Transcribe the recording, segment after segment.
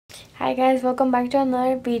Hi guys, welcome back to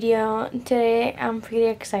another video. Today I'm pretty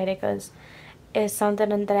excited because it's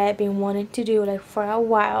something that I've been wanting to do like for a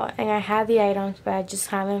while, and I have the items but I just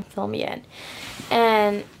haven't filmed yet.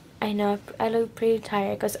 And I know I look pretty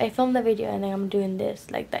tired because I filmed the video and then I'm doing this,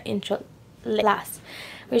 like the intro last,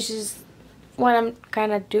 which is what I'm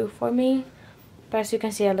kind of due for me. But as you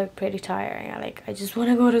can see, I look pretty tired and I just want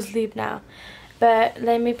to go to sleep now. But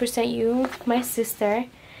let me present you my sister.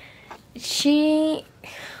 She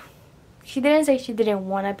didn't say she didn't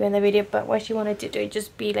want to be in the video, but what she wanted to do is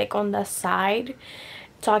just be like on the side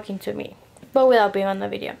talking to me, but without being on the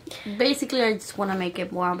video. Basically, I just want to make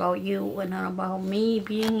it more about you and not about me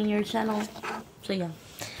being in your channel. So yeah.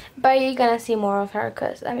 But you're gonna see more of her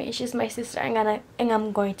because I mean she's my sister, and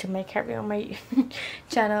I'm going to make her be on my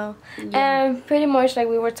channel. Yeah. And pretty much like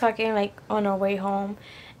we were talking like on our way home,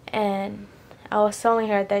 and I was telling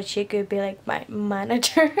her that she could be like my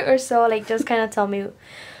manager or so, like just kind of tell me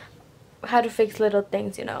how to fix little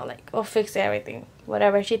things, you know, like, or fix everything,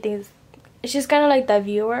 whatever she thinks. She's kind of like the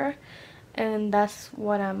viewer, and that's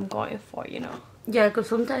what I'm going for, you know. Yeah, because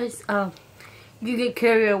sometimes you get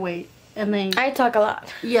carried away, and then I talk a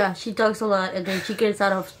lot. Yeah, she talks a lot, and then she gets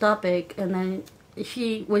out of topic, and then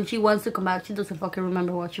when she wants to come back, she doesn't fucking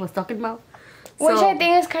remember what she was talking about. Which I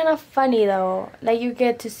think is kind of funny though. Like you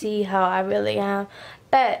get to see how I really am.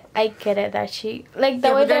 But I get it that she like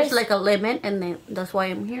the way there's like a limit, and then that's why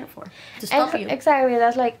I'm here for, to stop you. Exactly,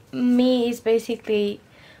 that's like me is basically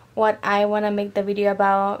what I want to make the video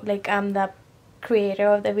about. Like I'm the creator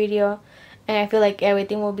of the video, and I feel like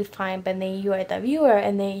everything will be fine. But then you are the viewer,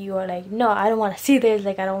 and then you are like, no, I don't want to see this.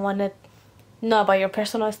 Like I don't want to know about your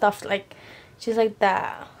personal stuff. Like she's like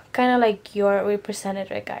that kind of like your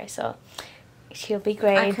representative guy. So she'll be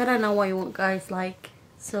great. I kind of know what you want guys like.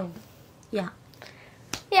 So yeah.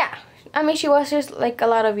 Yeah, I mean she watches like a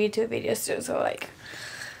lot of YouTube videos too, so like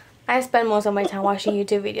I spend most of my time watching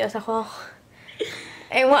YouTube videos. Like, well,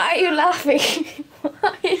 and why are you laughing?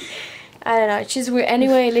 I don't know, it's just weird.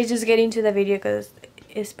 Anyway, let's just get into the video because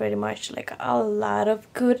it's pretty much like a lot of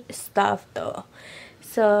good stuff though.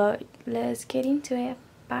 So let's get into it.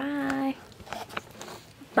 Bye.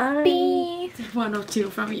 Bye. One or two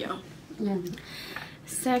from you. Yeah.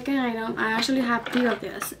 Second item, I actually have 3 of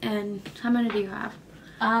this. And how many do you have?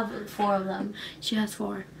 I have 4 of them. She has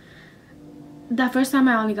 4. The first time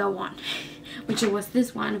I only got 1, which was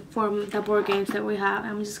this one from the board games that we have.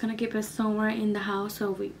 I'm just gonna keep it somewhere in the house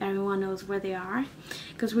so everyone knows where they are,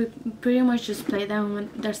 because we pretty much just play them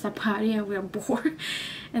when there's a party and we're bored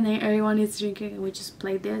and then everyone is drinking and we just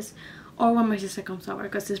play this, or when my sister comes over,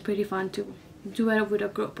 because it's pretty fun to do it with a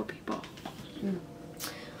group of people.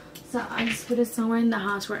 So I just put it somewhere in the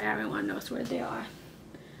house where everyone knows where they are.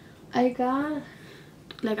 I got,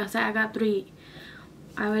 like I said, I got 3.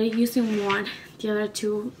 I already using 1. The other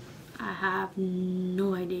 2, I have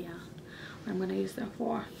no idea what I'm gonna use them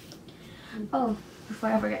for. Oh, before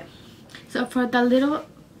I forget. So for the little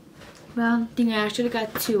round thing, I actually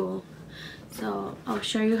got 2. So I'll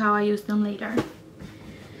show you how I use them later.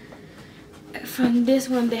 From this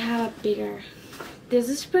one, they have a bigger. This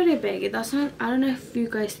is pretty big. It doesn't. I don't know if you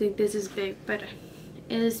guys think this is big, but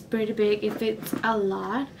it is pretty big. It fits a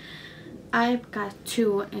lot. I've got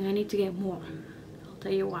 2 and I need to get more. I'll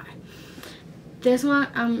tell you why. This one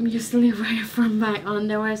I'm usually wearing for my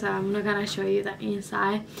underwear, so I'm not gonna show you the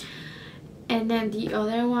inside. And then the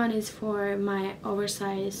other one is for my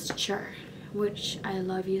oversized shirt, which I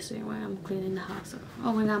love using when I'm cleaning the house.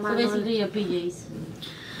 Oh my god, my So basically your PJs.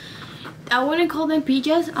 I wouldn't call them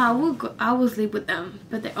PJs. I would sleep with them,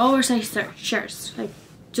 but the oversized shirts, like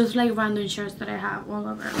just like random shirts that I have all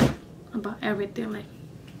over, like, about everything, like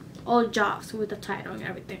all jobs with the title and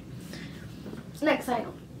everything. Next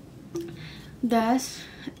item. This,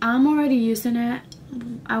 I'm already using it.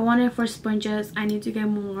 I want it for sponges. I need to get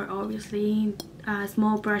more, obviously.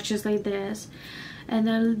 Small brushes like this, and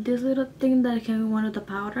then this little thing that can be one of the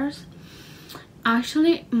powders.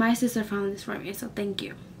 Actually, my sister found this for me, so thank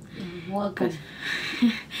you. Welcome.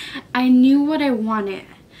 I knew what I wanted,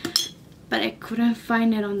 but I couldn't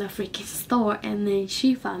find it on the freaking store, and then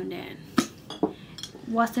she found it.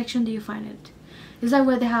 What section do you find it? It's like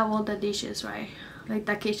where they have all the dishes, right? Like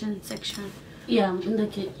the kitchen section. Yeah, in the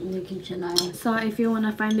kitchen aisle. So if you want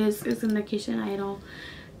to find this, it's in the kitchen aisle.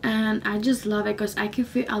 And I just love it because I can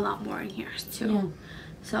fit a lot more in here too. Yeah.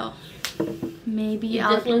 So maybe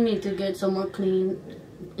I'll definitely need to get some more clean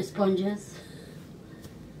sponges.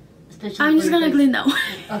 I'm just gonna clean that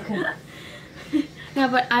one. Okay. Yeah,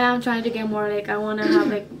 but I am trying to get more. Like I want to have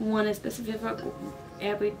like one specific for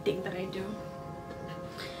everything that I do.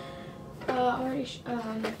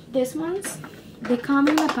 These ones, they come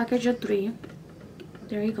in a package of 3.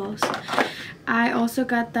 there he goes. I also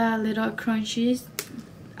got the little crunchies.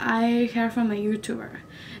 I heard from a YouTuber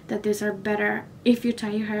that these are better if you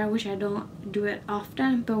tie your hair, which I don't do it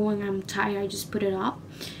often, but when I'm tired I just put it up,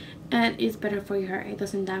 and it's better for your hair. It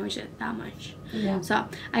doesn't damage it that much. Yeah. So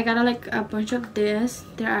I got like a bunch of this.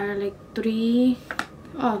 There are like 3.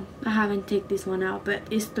 Oh, I haven't taken this one out, but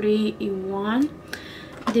it's 3 in 1.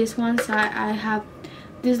 This one, so I have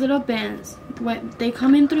these little bands. They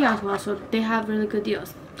come in 3 as well, so they have really good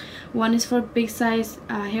deals. One is for big size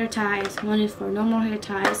hair ties, one is for normal hair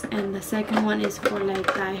ties, and the second one is for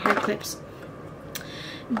like the hair clips.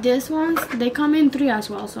 These ones, they come in 3 as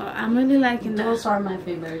well, so I'm really liking that. Those are my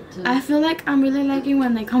favorite too. I feel like I'm really liking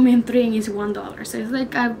when they come in 3 and it's $1, so it's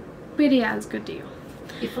like a pretty ass good deal.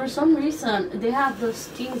 If for some reason they have those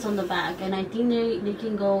things on the back, and I think they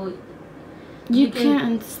can go. You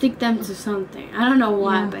can stick them to something. I don't know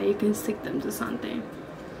why, Yeah. but you can stick them to something.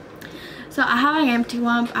 So I have an empty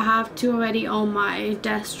one. I have 2 already on my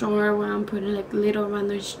desk drawer where I'm putting like little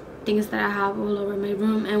random things that I have all over my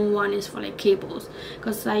room, and one is for like cables,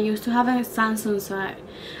 because I used to have a Samsung, so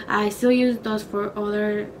I still use those for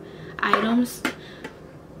other items,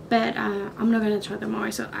 but I'm not gonna throw them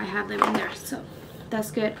away, so I have them in there, so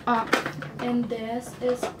that's good. And this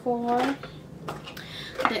is for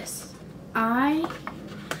this. I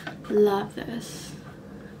love this.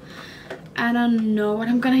 I don't know what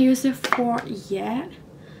I'm gonna use it for yet,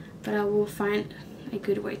 but I will find a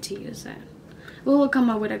good way to use it. We will come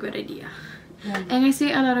up with a good idea. Yeah. And I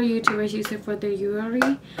see a lot of YouTubers use it for their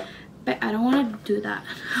jewelry, but I don't want to do that.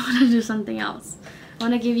 I want to do something else. I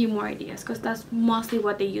want to give you more ideas, because that's mostly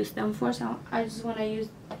what they use them for. So I just want to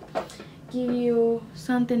give you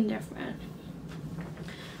something different.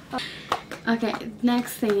 Okay,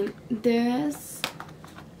 next thing. This,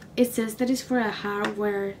 it says that it's for a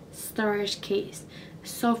hardware storage case.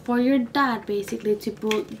 So for your dad, basically, to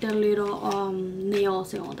put the little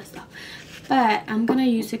nails and all that stuff. But I'm gonna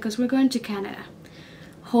use it because we're going to Canada,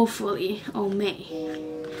 hopefully on May,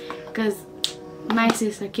 because my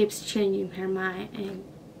sister keeps changing her mind and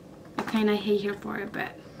I kind of hate her for it,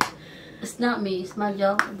 but It's not me, it's my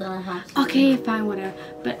job that I have to okay, do. fine, whatever.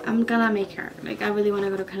 But I'm gonna make her, like, I really want to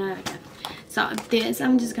go to Canada again. So this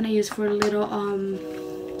I'm just gonna use for little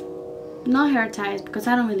not hair ties, because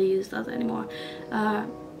I don't really use those anymore.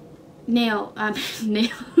 Nail I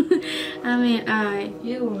mean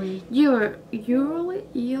Jewelry.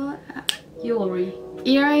 Jewelry.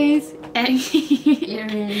 earrings and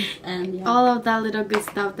Earrings and yeah. all of that little good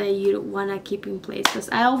stuff that you want to keep in place, because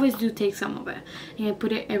I always do take some of it and I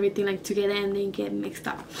put everything like together and then get mixed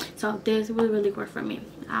up. So this will really work for me.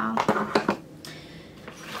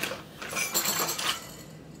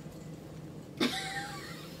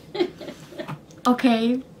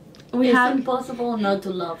 Okay, It's impossible not to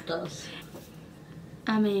love those.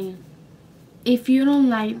 I mean, if you don't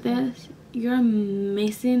like this, you're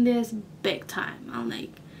missing this big time. I'm like,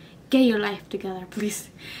 get your life together, please.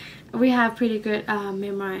 We have pretty good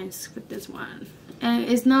memories with this one, and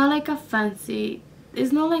it's not like a fancy,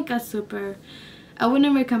 it's not like a super, I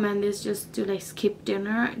wouldn't recommend this just to like skip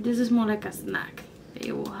dinner. This is more like a snack that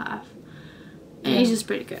you will have, and it's just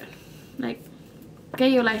pretty good. Like,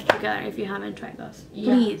 get your life together if you haven't tried those.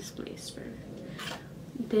 Yeah. Please, please.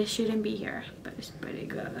 This shouldn't be here, but it's pretty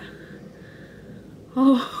good.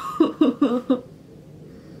 Oh.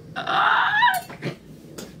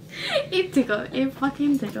 It tickles. It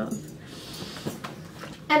fucking tickles.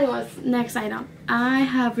 Anyways, next item. I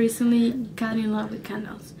have recently gotten in love with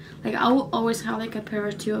candles. Like, I will always have like a pair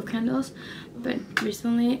or 2 of candles, but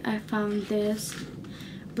recently I found this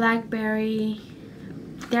blackberry.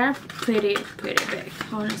 They're pretty big,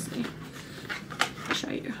 honestly. I'll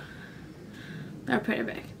show you. They're pretty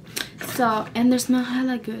big. So, and they smell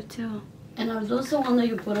hella good too. And are those the one that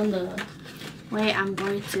you put on the... Wait, I'm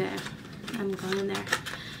going there.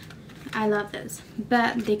 I love this,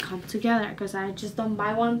 but they come together because I just don't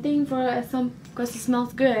buy one thing for some because it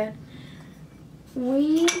smells good.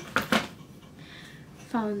 We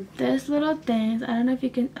found this little thing. I don't know if you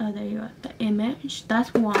can. Oh, there you are. The image.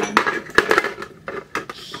 That's one.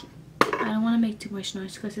 I don't want to make too much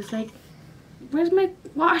noise because it's like, where's my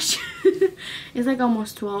watch? It's like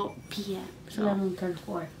almost 12 p.m. So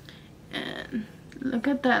 11:34. and look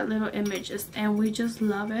at that little images, and we just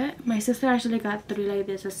love it. My sister actually got 3 like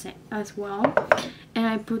this as well, and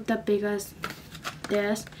I put the biggest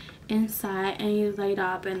this inside and you light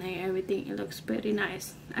up and like everything. It looks pretty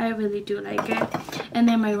nice. I really do like it, and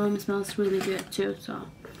then my room smells really good too, so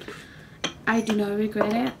I do not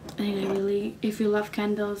regret it. And I really, if you love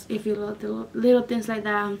candles, if you love the little things like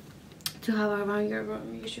that to have around your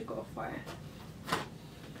room, you should go for it.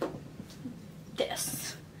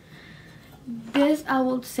 this. This I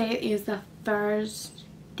would say is the first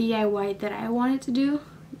DIY that I wanted to do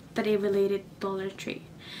that it related Dollar Tree.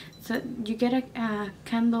 So you get a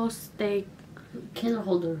candlestick, Candle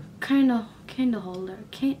holder. Candle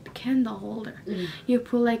holder. You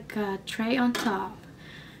put like a tray on top,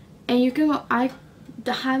 and you can go. I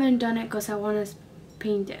haven't done it because I want to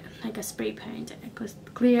paint it, like a spray paint it, because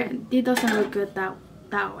clear it doesn't look good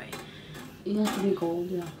that way. It has to be gold,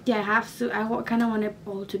 yeah. Yeah, I have to. I kind of want it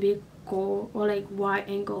all to be gold or like white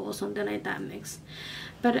and gold or something like that mixed.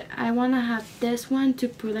 But I want to have this one to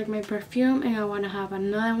put like my perfume, and I want to have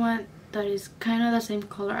another one that is kind of the same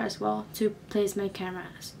color as well to place my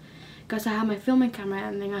cameras. Because I have my filming camera,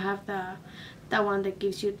 and then I have that one that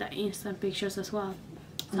gives you the instant pictures as well.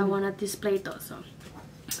 So I want to display those. So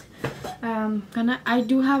I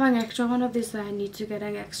do have an extra one of this, so I need to get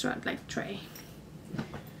an extra like tray.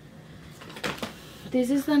 This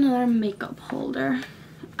is another makeup holder.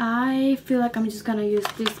 I feel like I'm just gonna use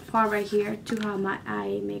this part right here to have my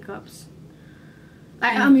eye makeups.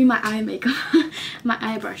 I mean my eye makeup, my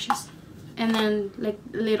eye brushes, and then like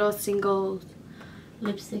little single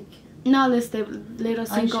lipstick. No lipstick, little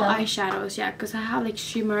single eyeshadows. Yeah, because I have like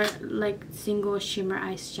shimmer, like single shimmer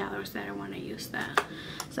eyeshadows that I want to use that.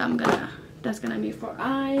 So that's gonna be for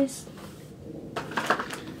eyes.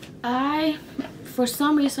 For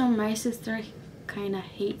some reason my sister kind of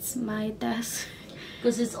hates my desk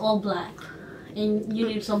because it's all black and you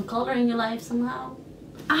need some color in your life somehow.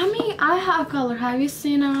 I mean, I have color. Have you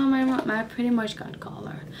seen around my room? I pretty much got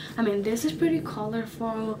color. I mean, this is pretty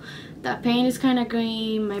colorful. The paint is kind of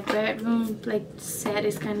green. My bedroom like set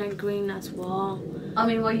is kind of green as well. I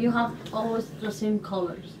mean, well, you have always the same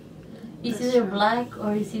colors. It's either black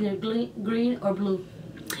or it's either green or blue.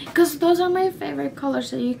 Because those are my favorite colors,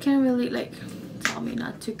 so you can't really like tell me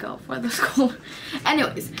not to go for those colors.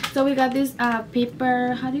 Anyways, so we got this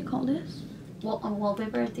paper. How do you call this? Well,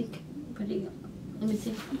 wallpaper, I think. Let me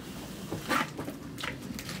see.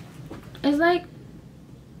 It's like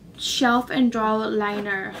shelf and drawer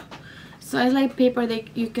liner. So it's like paper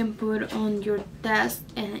that you can put on your desk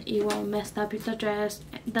and it won't mess up with the desk,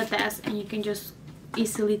 and you can just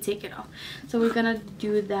easily take it off. So we're gonna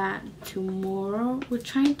do that tomorrow. We're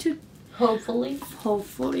trying to hopefully,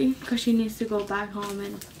 because she needs to go back home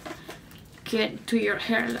and get to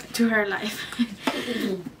her life.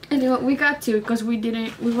 Anyway, we got to, because we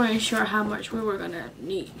weren't sure how much we were gonna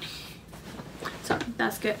need. So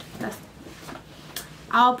that's good.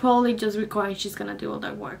 I'll probably just record and she's gonna do all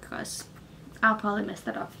that work, because I'll probably mess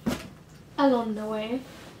that up along the way.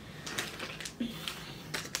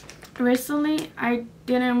 Recently I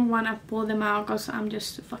didn't want to pull them out because I'm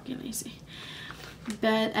just too fucking lazy,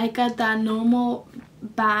 but I got that normal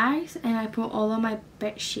bags and I put all of my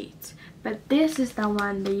bed sheets, but this is the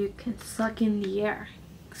one that you can suck in the air.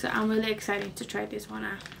 So I'm really excited to try this one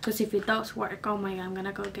out, because if it does work, oh my god, I'm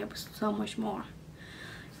gonna go get so much more.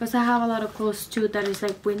 Because I have a lot of clothes too that is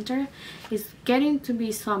like winter. It's getting to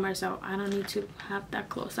be summer, so I don't need to have that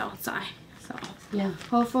clothes outside. So yeah,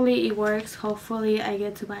 hopefully it works. Hopefully I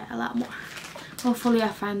get to buy a lot more. Hopefully I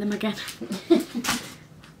find them again.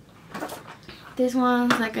 This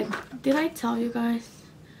one's like a, did I tell you guys?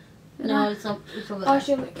 No, it's over there. Oh,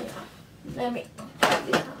 should we? Let me.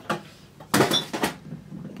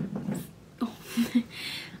 Oh.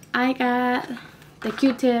 I got the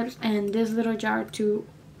Q-tips and this little jar too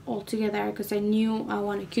all together, because I knew I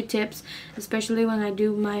wanted Q-tips, especially when I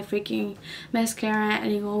do my freaking mascara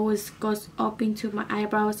and it always goes up into my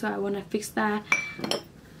eyebrows, so I want to fix that.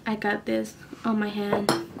 I got this on my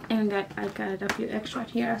hand, and I got a few extra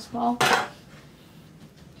here as well.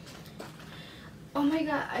 Oh my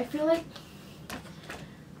god, I feel like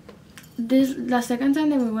the second time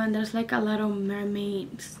that we went, there's like a lot of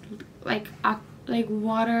mermaids, like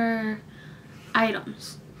water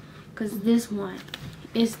items, because this one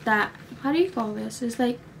is that, how do you call this? It's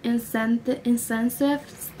like incensive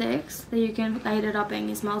sticks that you can light it up and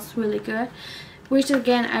it smells really good. Which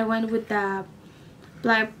again, I went with the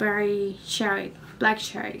black cherry,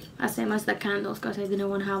 same as the candles, because I didn't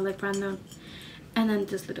want to have like random. And then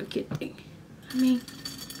this little cute thing. I mean,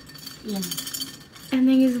 yeah. And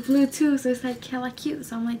then it's blue too, so it's like hella cute.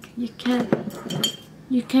 So I'm like, you can't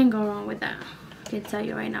go wrong with that. I can tell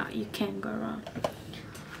you right now, you can't go wrong.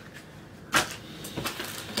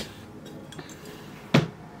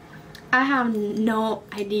 I have no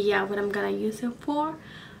idea what I'm gonna use it for,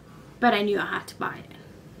 but I knew I had to buy it.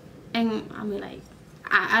 And I mean, like,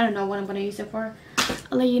 I don't know what I'm gonna use it for.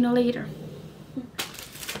 I'll let you know later.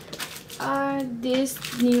 This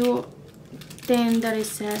new thing that it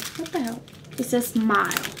says, what the hell? It says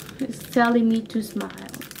smile. It's telling me to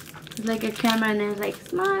smile. It's like a camera and then it's like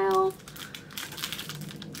smile.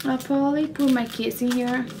 I'll probably put my kids in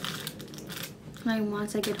here. Like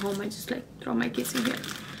once I get home, I just like throw my kids in here.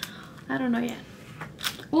 I don't know yet.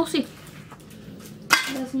 We'll see.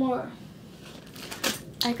 There's more.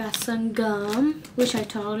 I got some gum, which I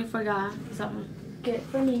totally forgot. So get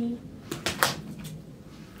for me.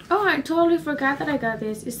 Oh, I totally forgot that I got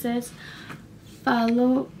this. It says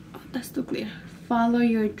follow. Oh, that's too clear. Follow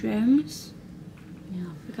your dreams. Yeah,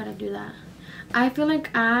 we gotta do that. I feel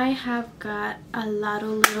like I have got a lot of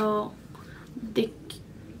little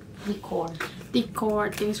decor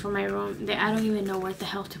things for my room that I don't even know where the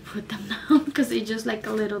hell to put them now, because it's just like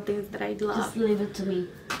little things that I love. Just leave it to me.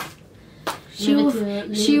 She will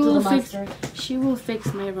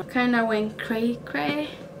fix my room. Kind of went cray.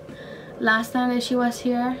 Last time that she was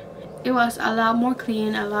here, it was a lot more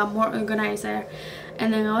clean, a lot more organized,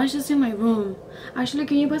 and then I was just in my room. Actually,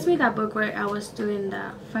 can you pass me that book where I was doing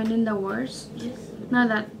the finding the words? Yes. No,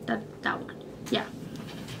 that one. Yeah.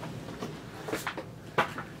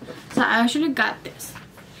 So I actually got this,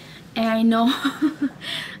 and I know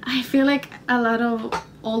I feel like a lot of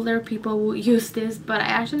older people will use this, but I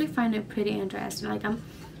actually find it pretty interesting. Like I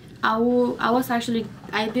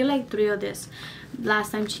did like 3 of this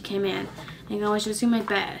last time she came in, and I was just in my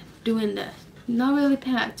bed doing this, not really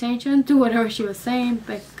paying attention to whatever she was saying,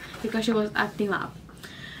 but because she was acting up.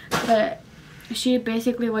 But she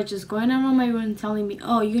basically was just going around my room telling me,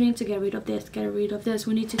 oh, you need to get rid of this,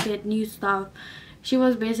 we need to get new stuff. She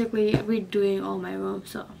was basically redoing all my room,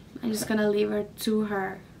 so I'm just gonna leave her to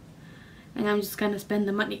her, and I'm just gonna spend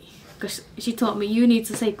the money, because she told me you need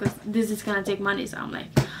to save because this is gonna take money. So I'm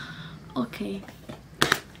like, okay.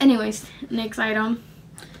 Anyways, next item,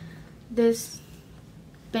 this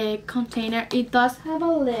big container. It does have a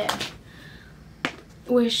lid,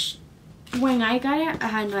 which when I got it I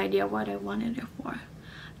had no idea what I wanted it for,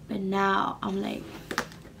 but now I'm like,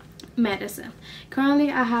 medicine.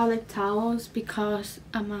 Currently I have like towels because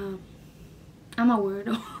I'm a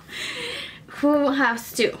weirdo who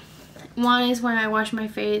has two. One is when I wash my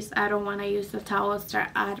face, I don't want to use the towels that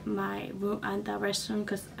are at my room and the restroom,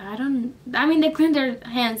 because I mean they clean their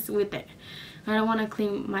hands with it. I don't want to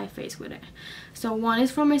clean my face with it. So one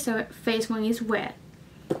is for my face when it's wet.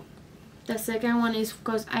 The second one is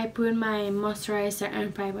because I put my moisturizer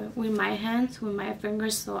and primer with my hands, with my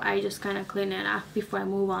fingers, so I just kind of clean it off before I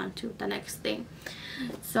move on to the next thing.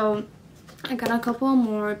 So I got a couple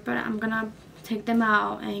more, but I'm gonna take them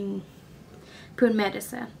out and put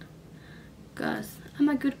medicine, because I'm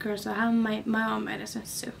a good girl, so I have my own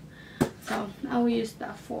medicines too. So I will use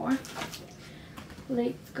that for.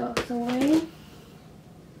 Let's go away.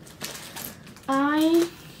 I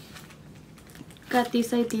got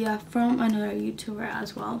this idea from another YouTuber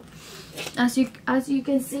as well. As you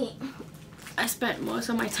can see, I spent most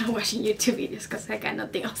of my time watching YouTube videos because I got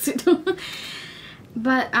nothing else to do.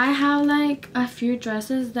 But I have like a few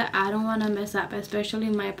dresses that I don't want to mess up, especially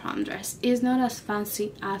my prom dress. It's not as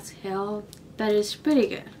fancy as hell, but it's pretty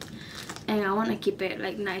good, and I want to keep it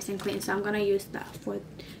like nice and clean, so I'm gonna use that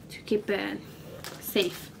to keep it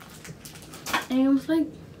safe. And it was like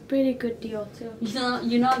pretty good deal too.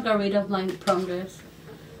 You know I got rid of my prom dress.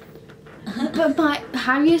 But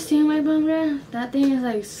have you seen my prom dress? That thing is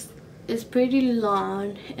like, it's pretty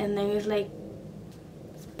long, and then it's like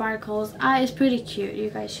sparkles. It's pretty cute. You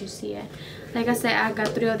guys should see it. Like I said, I got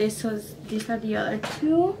 3 of these, so these are the other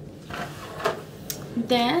 2.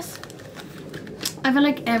 This, I feel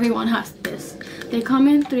like everyone has this. They come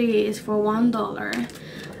in 3. It's for $1.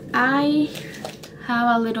 I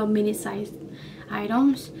have a little mini size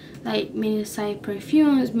items, like mini size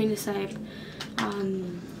perfumes, mini size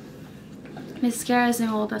mascaras and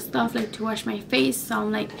all that stuff, like to wash my face. So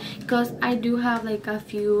I'm like, because I do have like a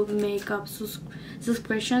few makeup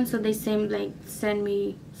subscriptions, so they send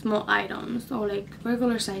me small items or like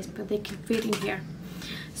regular size, but they can fit in here.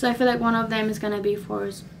 So I feel like one of them is gonna be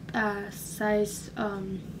for size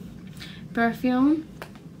perfume.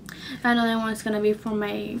 Another one is gonna be for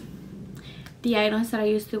the items that I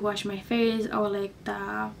use to wash my face, or like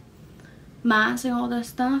the mask and all that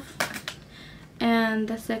stuff. And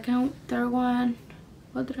the third one,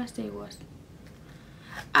 what did I say it was?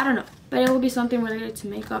 I don't know, but it will be something related to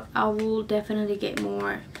makeup. I will definitely get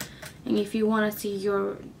more, and if you want to see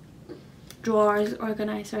your drawers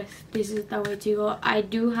organizers, this is the way to go. I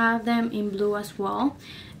do have them in blue as well,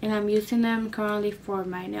 and I'm using them currently for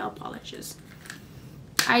my nail polishes.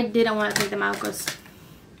 I didn't want to take them out because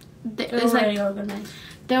they're already organized.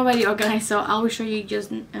 They're already organized, so I will show you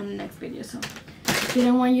just in the next video. So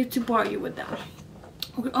didn't want you to bore you with them.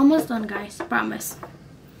 We're almost done, guys, promise.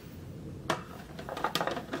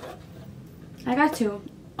 I got 2.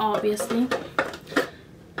 obviously.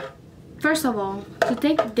 First of all, to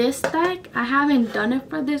take this stack, I haven't done it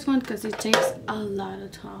for this one because it takes a lot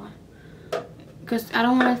of time. Because I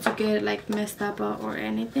don't want it to get like messed up or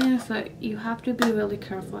anything, so you have to be really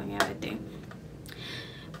careful and everything.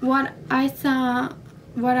 What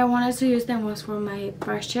I wanted to use them was for my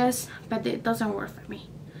brushes, but it doesn't work for me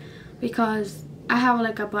because I have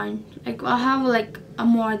like a bunch, like I have like a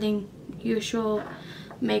more than usual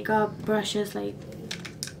makeup brushes. Like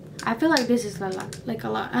I feel like this is a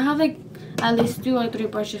lot. I have like at least 2 or 3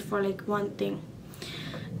 brushes for like one thing,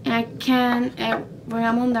 and I can't, when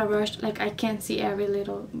I'm on the brush, like I can't see every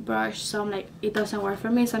little brush, so I'm like, it doesn't work for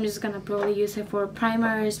me. So I'm just gonna probably use it for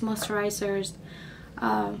primers, moisturizers,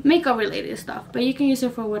 makeup related stuff, but you can use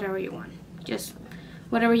it for whatever you want, just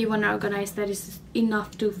whatever you want to organize that is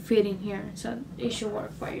enough to fit in here, so it should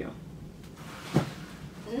work for you.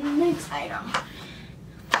 Next item,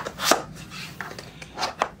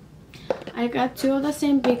 I got 2 of the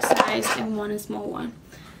same big size and 1 small one,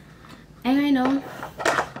 and I know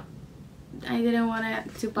I didn't want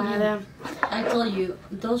to buy them. I told you,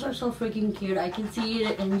 those are so freaking cute. I can see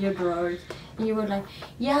it in your drawers. And you were like,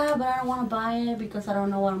 yeah, but I don't want to buy it because I don't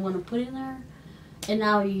know what I'm going to put in there. And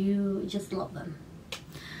now you just love them.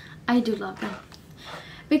 I do love them.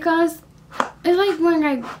 Because it's like when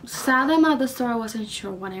I saw them at the store, I wasn't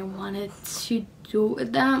sure what I wanted to do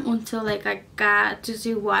with them until like I got to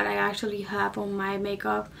see what I actually have on my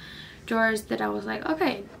makeup drawers, that I was like,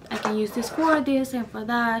 okay, I can use this for this and for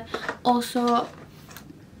that. Also,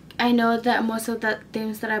 I know that most of the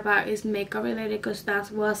things that I bought is makeup related because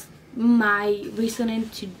that was my reasoning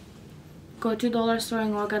to go to dollar store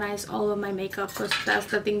and organize all of my makeup, because that's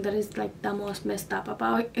the thing that is like the most messed up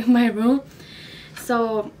about in my room.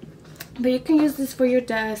 So, but you can use this for your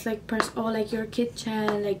desk, like or like your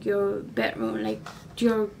kitchen, like your bedroom, like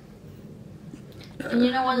your and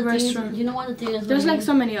you know what the restaurant. thing is? You know what the thing is? There's like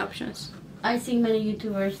so many options. I see many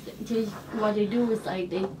YouTubers. What they do is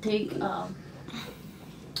like they take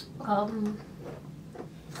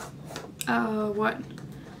what?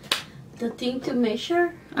 The thing to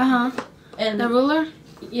measure. And the ruler.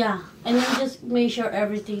 Yeah, and then just measure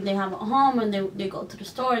everything they have at home, and they go to the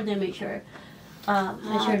store and they make sure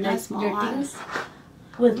measure their things.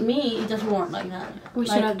 With me, it doesn't work like that. We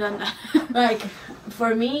should have done that. Like,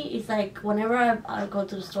 for me, it's like whenever I go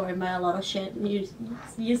to the store and buy a lot of shit, and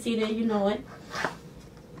you see that, you know it.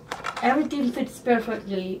 Everything fits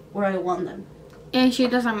perfectly where I want them. And she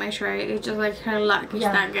doesn't measure it. It's just like her luck is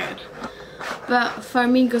not good. But for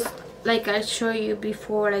me, because like I showed you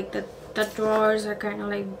before, like the drawers are kind of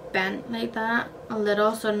like bent like that a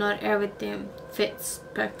little, so not everything fits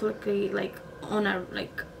perfectly like on a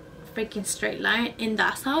like freaking straight line, and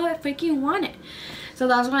that's how I freaking want it. So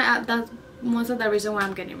that's why that's most of the reason why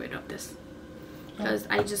I'm getting rid of this, because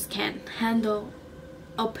I just can't handle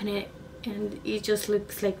opening it and it just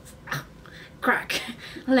looks like crack.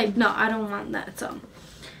 Like, no, I don't want that. So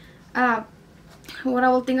what I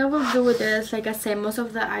will think I will do with this, like I said, most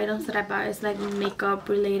of the items that I buy is like makeup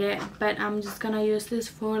related, but I'm just gonna use this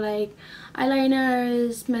for like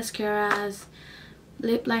eyeliners, mascaras,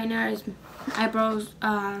 lip liners, eyebrows,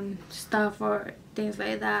 stuff, or things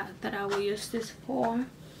like that I will use this for.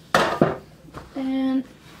 And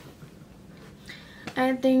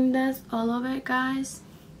I think that's all of it, guys.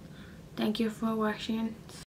 Thank you for watching.